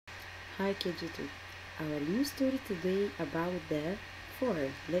Hi KG2. Our new story today about the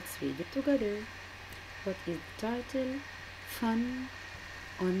farm. Let's read it together. What is the title? Fun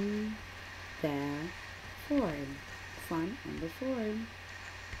on the farm. Fun on the farm.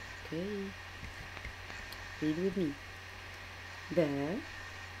 Okay, read with me. The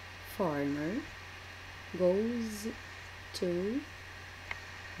farmer goes to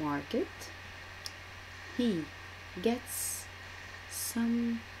market. He gets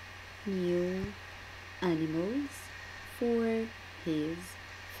some new animals for his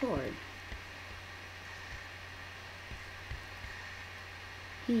farm.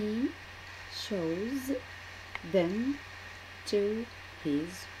 He shows them to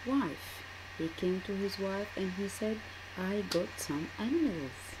his wife. He came to his wife and he said, I got some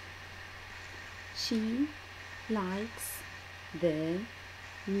animals. She likes the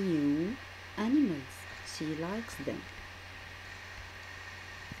new animals. She likes them.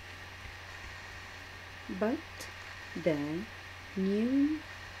 But the new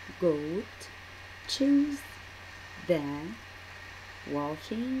goat chews the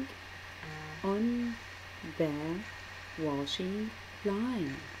washing on the washing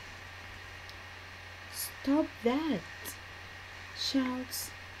line. Stop that! Shouts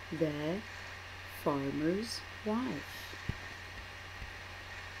the farmer's wife.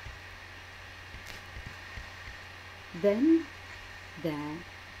 Then the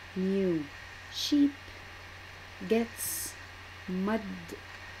new sheep gets mud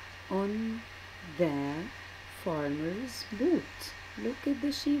on the farmer's boot. Look at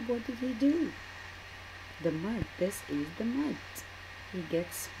the sheep, what did he do? The mud, this is the mud. He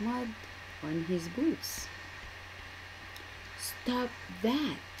gets mud on his boots. Stop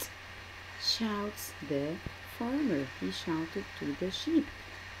that! Shouts the farmer. He shouted to the sheep.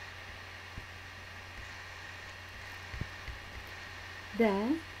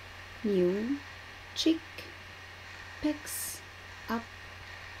 The new chick picks up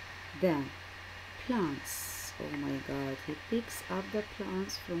the plants. Oh my God, he picks up the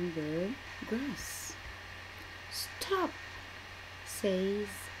plants from the grass. Stop, says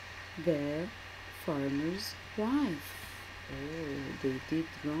the farmer's wife. Oh, they did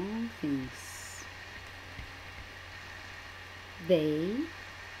wrong things. They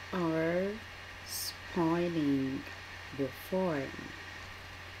are spoiling the farm.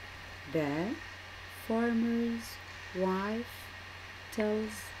 The farmer's wife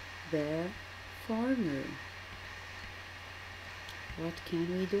tells the farmer, what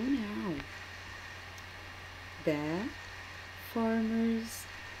can we do now? The farmers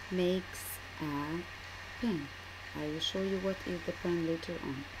makes a pen. I will show you what is the pen later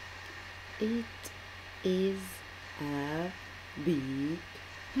on. It is a big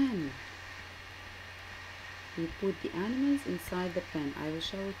pen. We put the animals inside the pen. I will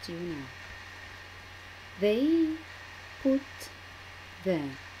show it to you now. They put the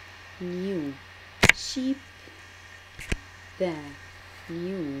new sheep, the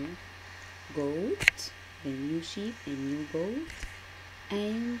new goat, the new sheep, the new goat,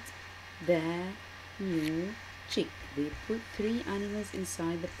 and the new chick. They put 3 animals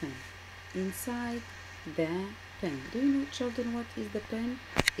inside the pen. Inside the pen. Do you know, children, what is the pen?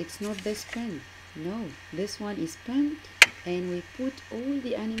 It's not this pen. No, this one is pen, and we put all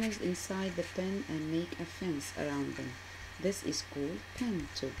the animals inside the pen and make a fence around them. This is called pen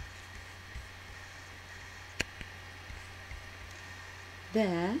too.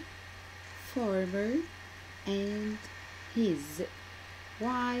 The farmer and his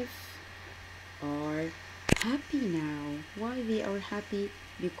wife are happy now. Why they are happy?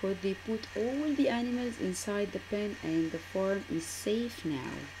 Because they put all the animals inside the pen and the farm is safe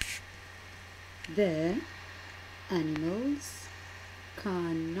now. The animals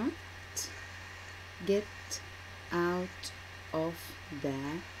cannot get out of the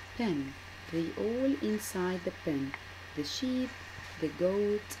pen. They all inside the pen. The sheep, the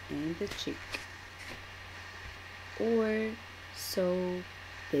goat, and the chick. Or so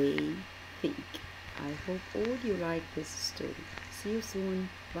they think. I hope all you like this story. See you soon.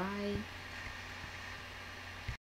 Bye.